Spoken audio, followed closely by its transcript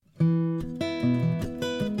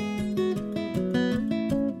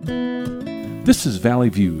This is Valley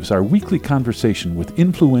Views, our weekly conversation with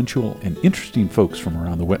influential and interesting folks from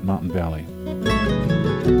around the Wet Mountain Valley.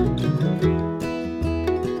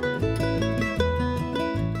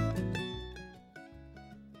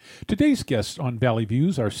 Today's guests on Valley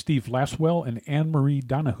Views are Steve Lasswell and Anne-Marie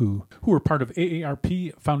Donohoe, who are part of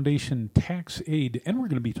AARP Foundation Tax Aid, and we're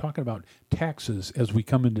going to be talking about taxes as we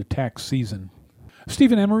come into tax season.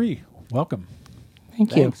 Steve and Anne-Marie, welcome.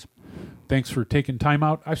 Thank you. Thanks for taking time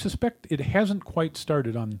out. I suspect it hasn't quite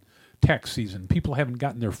started on tax season. People haven't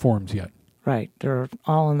gotten their forms yet. Right. They're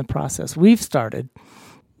all in the process. We've started.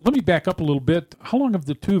 Let me back up a little bit. How long have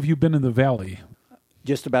the two of you been in the Valley?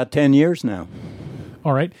 Just about 10 years now.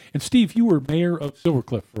 All right. And Steve, you were mayor of Silver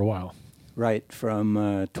Cliff for a while. Right, from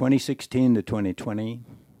 2016 to 2020.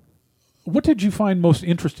 What did you find most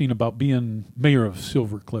interesting about being mayor of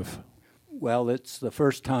Silver Cliff? Well, it's the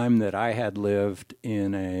first time that I had lived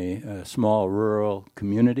in a small rural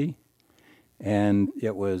community, and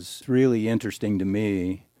it was really interesting to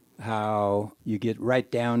me how you get right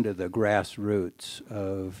down to the grassroots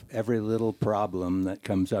of every little problem that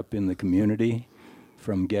comes up in the community,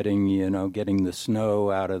 from getting the snow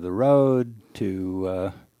out of the road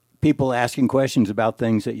to people asking questions about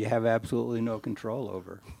things that you have absolutely no control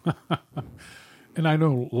over. And I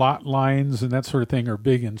know lot lines and that sort of thing are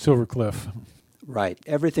big in Silver Cliff. Right.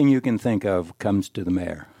 Everything you can think of comes to the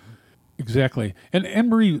mayor. Exactly. And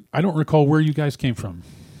Anne-Marie, I don't recall where you guys came from.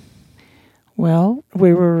 Well,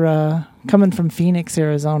 we were coming from Phoenix,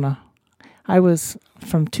 Arizona. I was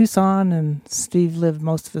from Tucson, and Steve lived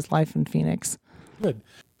most of his life in Phoenix. Good.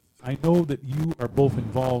 I know that you are both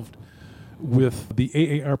involved with the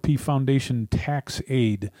AARP Foundation Tax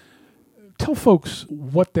Aid. Tell folks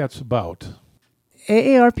what that's about.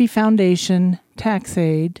 AARP Foundation Tax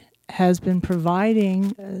Aid has been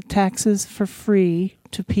providing taxes for free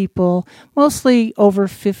to people, mostly over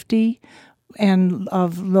 50 and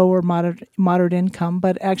of lower moderate income,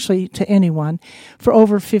 but actually to anyone, for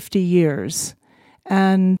over 50 years.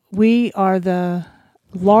 And we are the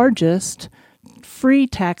largest free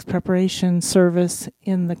tax preparation service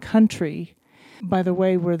in the country. By the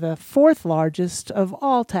way, we're the fourth largest of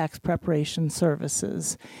all tax preparation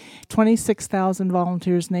services. 26,000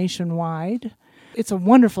 volunteers nationwide. It's a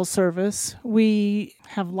wonderful service. We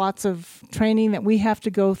have lots of training that we have to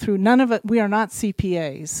go through. None of it, we are not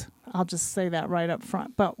CPAs. I'll just say that right up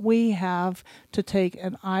front. But we have to take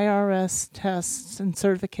an IRS tests and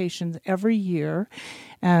certifications every year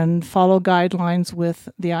and follow guidelines with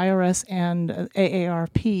the IRS and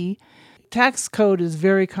AARP. Tax code is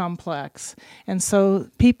very complex, and so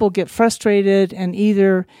people get frustrated, and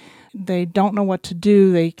either they don't know what to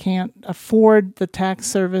do, they can't afford the tax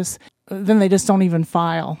service, then they just don't even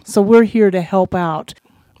file. So we're here to help out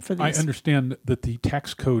for these. I understand that the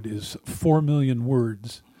tax code is 4 million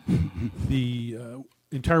words. The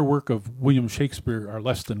entire work of William Shakespeare are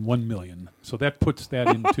less than 1 million. So that puts that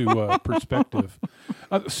into perspective.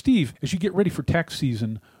 Steve, as you get ready for tax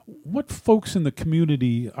season, what folks in the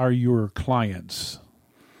community are your clients?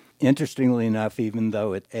 Interestingly enough, even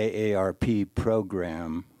though it's AARP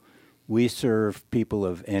program, we serve people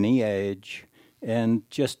of any age and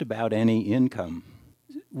just about any income.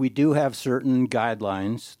 We do have certain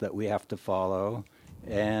guidelines that we have to follow,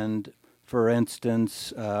 and for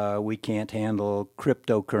instance, we can't handle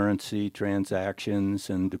cryptocurrency transactions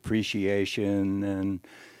and depreciation and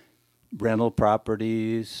rental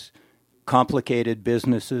properties. Complicated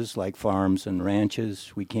businesses like farms and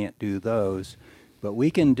ranches, we can't do those. But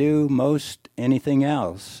we can do most anything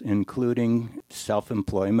else, including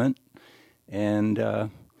self-employment. And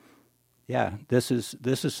this is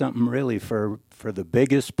something really for the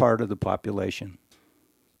biggest part of the population.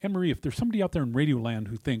 Anne-Marie, if there's somebody out there in Radio Land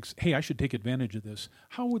who thinks, hey, I should take advantage of this,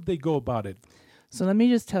 how would they go about it? So let me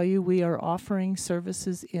just tell you, we are offering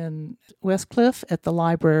services in West Cliff at the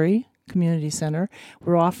library, community center.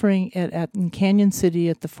 We're offering it in Canyon City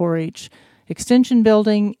at the 4-H Extension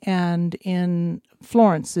Building and in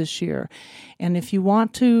Florence this year. And if you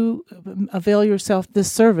want to avail yourself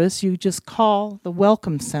this service, you just call the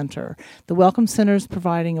Welcome Center. The Welcome Center is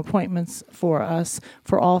providing appointments for us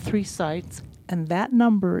for all three sites, and that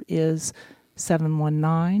number is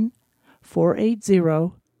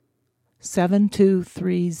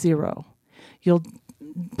 719-480-7230. You'll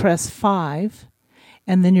press 5,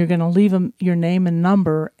 and then you're going to leave them your name and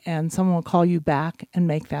number, and someone will call you back and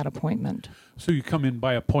make that appointment. So you come in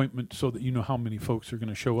by appointment so that you know how many folks are going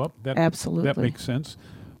to show up? Absolutely. That makes sense.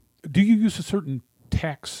 Do you use a certain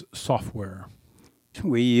tax software?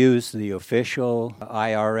 We use the official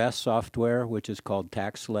IRS software, which is called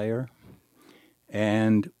TaxSlayer.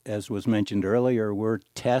 And as was mentioned earlier, we're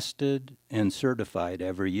tested and certified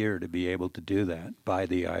every year to be able to do that by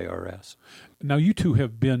the IRS. Now, you two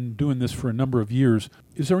have been doing this for a number of years.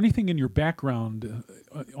 Is there anything in your background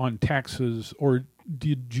on taxes, or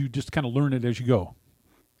did you just kind of learn it as you go?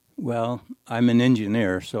 Well, I'm an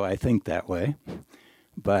engineer, so I think that way.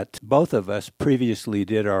 But both of us previously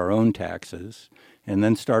did our own taxes and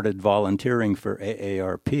then started volunteering for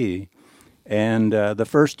AARP. And the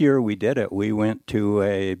first year we did it, we went to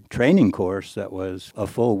a training course that was a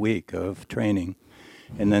full week of training.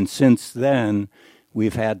 And then since then,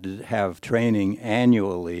 we've had to have training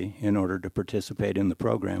annually in order to participate in the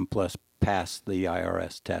program, plus pass the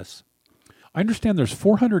IRS tests. I understand there's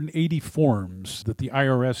 480 forms that the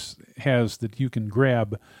IRS has that you can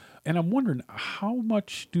grab. And I'm wondering, how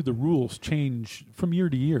much do the rules change from year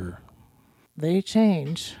to year? They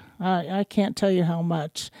change. I can't tell you how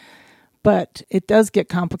much. But it does get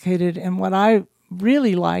complicated, and what I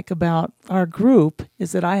really like about our group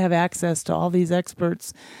is that I have access to all these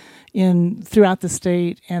experts throughout the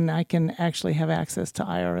state, and I can actually have access to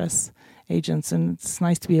IRS agents, and it's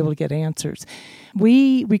nice to be able to get answers.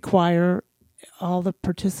 We require all the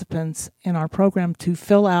participants in our program to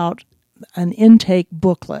fill out an intake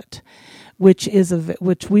booklet, which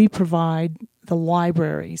we provide the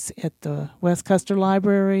libraries at the West Custer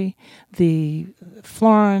Library, the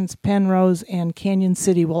Florence, Penrose, and Canyon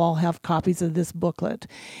City will all have copies of this booklet.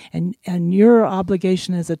 And your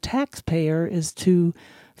obligation as a taxpayer is to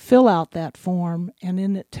fill out that form, and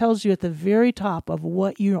then it tells you at the very top of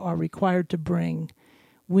what you are required to bring.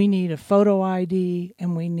 We need a photo ID,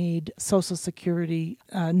 and we need Social Security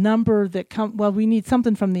number we need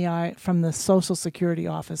something from the Social Security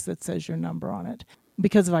office that says your number on it,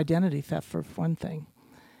 because of identity theft, for one thing.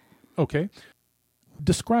 Okay.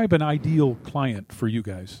 Describe an ideal client for you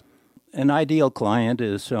guys. An ideal client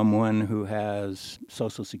is someone who has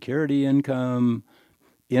Social Security income,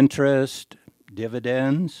 interest,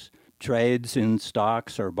 dividends, trades in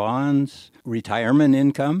stocks or bonds, retirement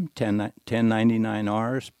income,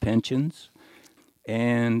 1099-Rs, pensions.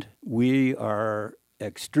 And we are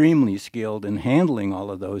extremely skilled in handling all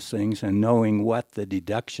of those things and knowing what the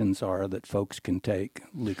deductions are that folks can take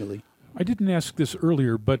legally. I didn't ask this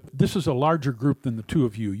earlier, but this is a larger group than the two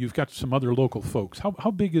of you. You've got some other local folks. How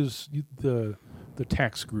big is the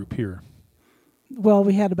tax group here? Well,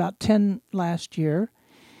 we had about 10 last year.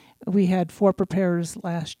 We had 4 preparers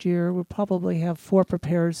last year. We'll probably have 4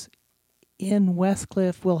 preparers in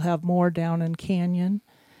Westcliff. We'll have more down in Canyon.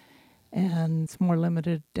 And it's more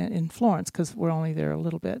limited in Florence because we're only there a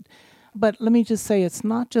little bit. But let me just say, it's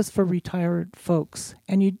not just for retired folks,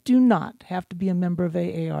 and you do not have to be a member of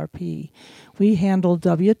AARP. We handle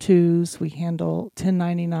W-2s, we handle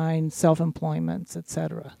 1099 self-employments,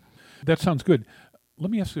 etc. That sounds good.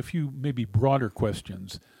 Let me ask a few maybe broader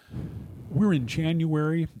questions. We're in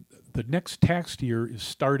January. The next tax year is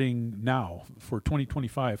starting now for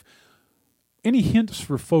 2025. Any hints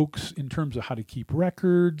for folks in terms of how to keep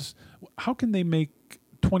records? How can they make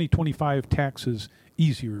 2025 taxes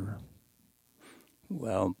easier?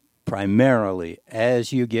 Well, primarily,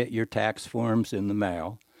 as you get your tax forms in the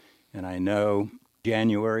mail, and I know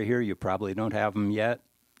January here, you probably don't have them yet.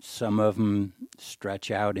 Some of them stretch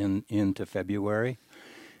out into February.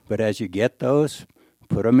 But as you get those,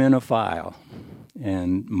 put them in a file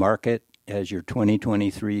and mark it as your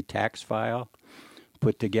 2023 tax file.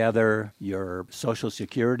 Put together your Social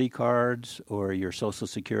Security cards or your Social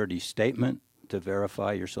Security statement to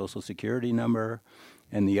verify your Social Security number,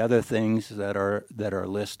 and the other things that are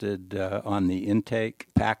listed on the intake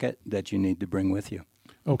packet that you need to bring with you.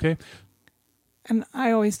 Okay. And I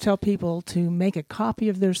always tell people to make a copy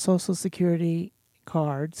of their Social Security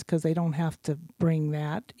cards because they don't have to bring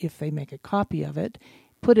that if they make a copy of it.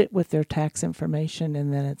 Put it with their tax information,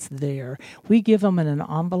 and then it's there. We give them in an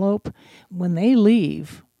envelope. When they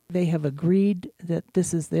leave, they have agreed that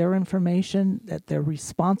this is their information, that they're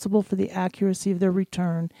responsible for the accuracy of their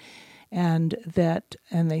return, and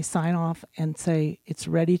they sign off and say it's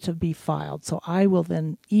ready to be filed. So I will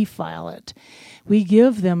then e-file it. We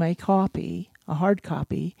give them a copy, a hard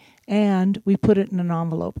copy, and we put it in an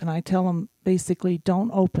envelope. And I tell them basically,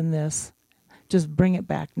 don't open this, just bring it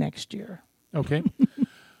back next year. Okay.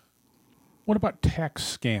 What about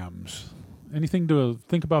tax scams? Anything to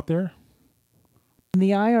think about there? The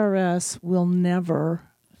IRS will never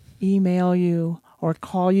email you or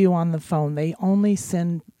call you on the phone. They only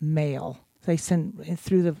send mail. They send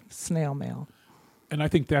through the snail mail. And I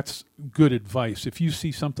think that's good advice. If you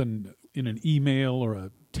see something in an email or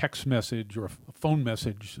a text message or a phone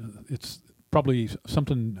message, it's probably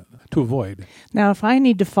something to avoid. Now, if I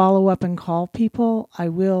need to follow up and call people, I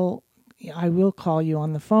will I will call you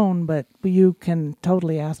on the phone, but you can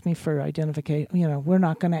totally ask me for identification. We're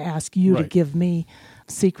not going to ask you to give me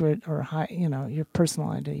secret or your personal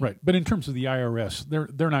ID. Right. But in terms of the IRS,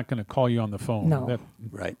 they're not going to call you on the phone. No.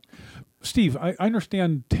 Right. Steve, I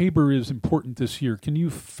understand Tabor is important this year. Can you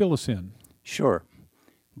fill us in? Sure.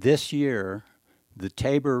 This year, the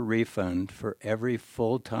Tabor refund for every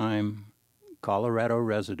full-time Colorado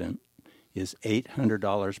resident is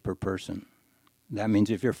 $800 per person. That means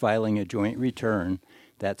if you're filing a joint return,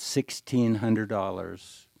 that's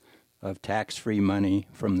 $1,600 of tax-free money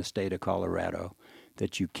from the state of Colorado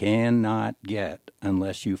that you cannot get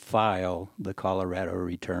unless you file the Colorado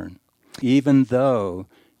return. Even though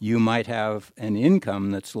you might have an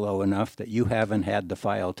income that's low enough that you haven't had to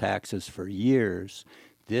file taxes for years,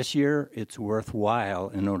 this year it's worthwhile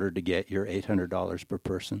in order to get your $800 per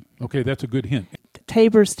person. Okay, that's a good hint.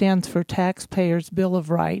 Tabor stands for Taxpayers Bill of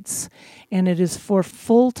Rights, and it is for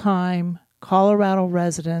full-time Colorado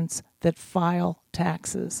residents that file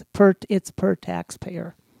taxes. It's per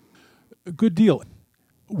taxpayer. A good deal.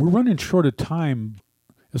 We're running short of time.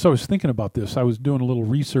 As I was thinking about this, I was doing a little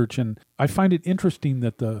research, and I find it interesting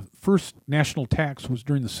that the first national tax was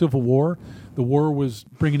during the Civil War. The war was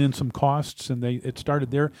bringing in some costs, and it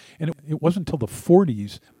started there. And it wasn't until the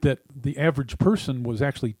 40s that the average person was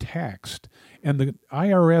actually taxed. And the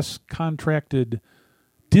IRS contracted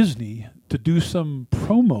Disney to do some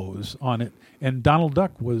promos on it, and Donald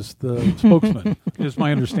Duck was the spokesman, is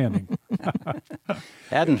my understanding.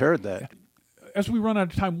 Hadn't heard that. As we run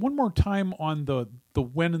out of time, one more time on the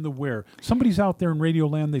when and the where. Somebody's out there in Radio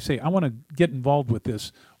Land, they say, I want to get involved with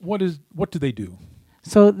this. What do they do?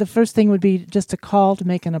 So the first thing would be just a call to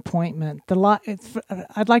make an appointment.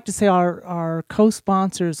 I'd like to say our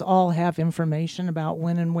co-sponsors all have information about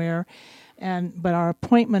when and where, but our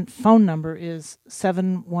appointment phone number is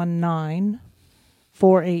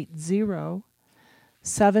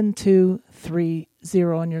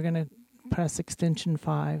 719-480-7230, and you're going to press extension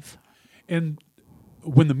 5. And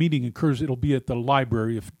when the meeting occurs, it'll be at the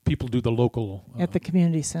library if people do the local... At the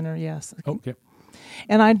community center, yes. Okay.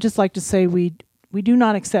 And I'd just like to say we do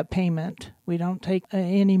not accept payment. We don't take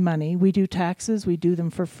any money. We do taxes. We do them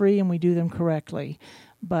for free, and we do them correctly.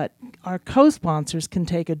 But our co-sponsors can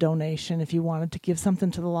take a donation if you wanted to give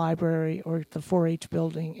something to the library or the 4-H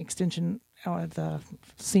building extension or the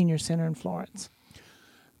senior center in Florence.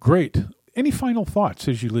 Great. Any final thoughts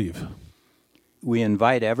as you leave? We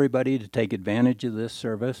invite everybody to take advantage of this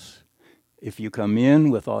service. If you come in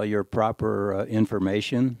with all your proper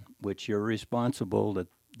information, which you're responsible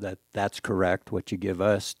that's correct, what you give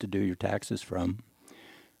us to do your taxes from,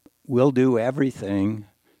 we'll do everything,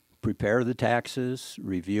 prepare the taxes,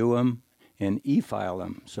 review them, and e-file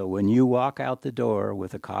them. So when you walk out the door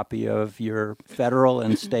with a copy of your federal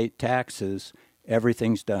and state taxes,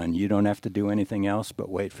 everything's done. You don't have to do anything else but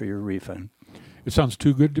wait for your refund. It sounds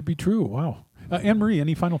too good to be true. Wow. Anne-Marie,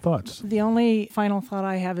 any final thoughts? The only final thought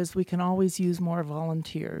I have is we can always use more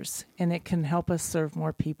volunteers, and it can help us serve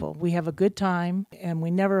more people. We have a good time, and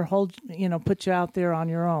we never put you out there on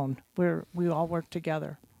your own. We all work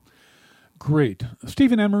together. Great.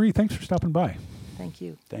 Steve and Anne-Marie, thanks for stopping by. Thank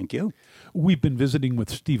you. Thank you. We've been visiting with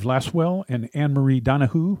Steve Lasswell and Anne-Marie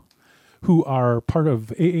Donohoe, who are part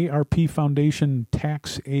of AARP Foundation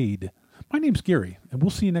Tax Aid. My name's Gary, and we'll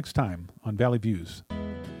see you next time on Valley Views.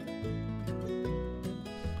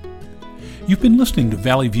 You've been listening to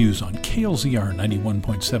Valley Views on KLZR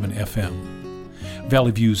 91.7 FM. Valley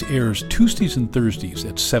Views airs Tuesdays and Thursdays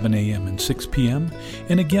at 7 a.m. and 6 p.m.,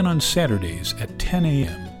 and again on Saturdays at 10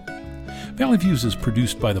 a.m. Valley Views is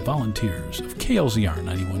produced by the volunteers of KLZR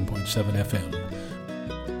 91.7 FM.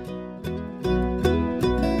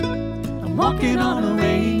 I'm walking on a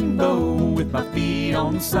rainbow with my feet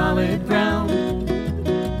on solid ground.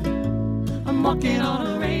 I'm walking on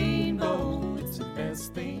a rainbow.